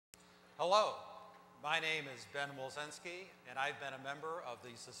Hello, my name is Ben Wolzenski, and I've been a member of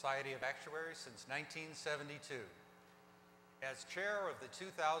the Society of Actuaries since 1972. As chair of the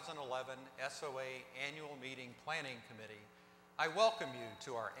 2011 SOA Annual Meeting Planning Committee, I welcome you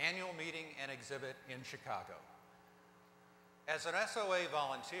to our annual meeting and exhibit in Chicago. As an SOA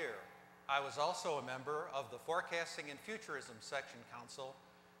volunteer, I was also a member of the Forecasting and Futurism Section Council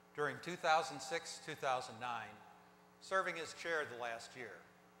during 2006-2009, serving as chair the last year.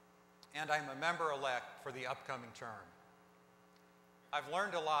 And I'm a member-elect for the upcoming term. I've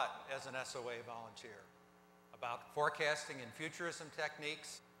learned a lot as an SOA volunteer about forecasting and futurism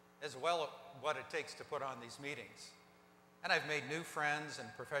techniques, as well as what it takes to put on these meetings. And I've made new friends and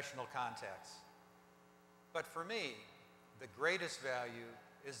professional contacts. But for me, the greatest value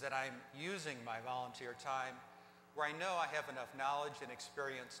is that I'm using my volunteer time where I know I have enough knowledge and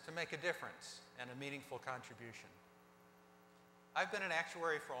experience to make a difference and a meaningful contribution. I've been an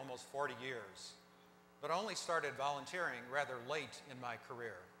actuary for almost 40 years, but only started volunteering rather late in my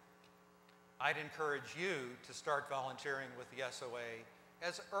career. I'd encourage you to start volunteering with the SOA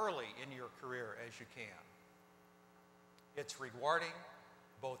as early in your career as you can. It's rewarding,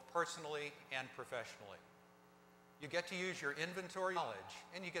 both personally and professionally. You get to use your inventory knowledge,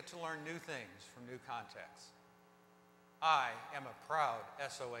 and you get to learn new things from new contexts. I am a proud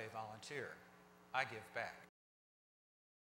SOA volunteer. I give back.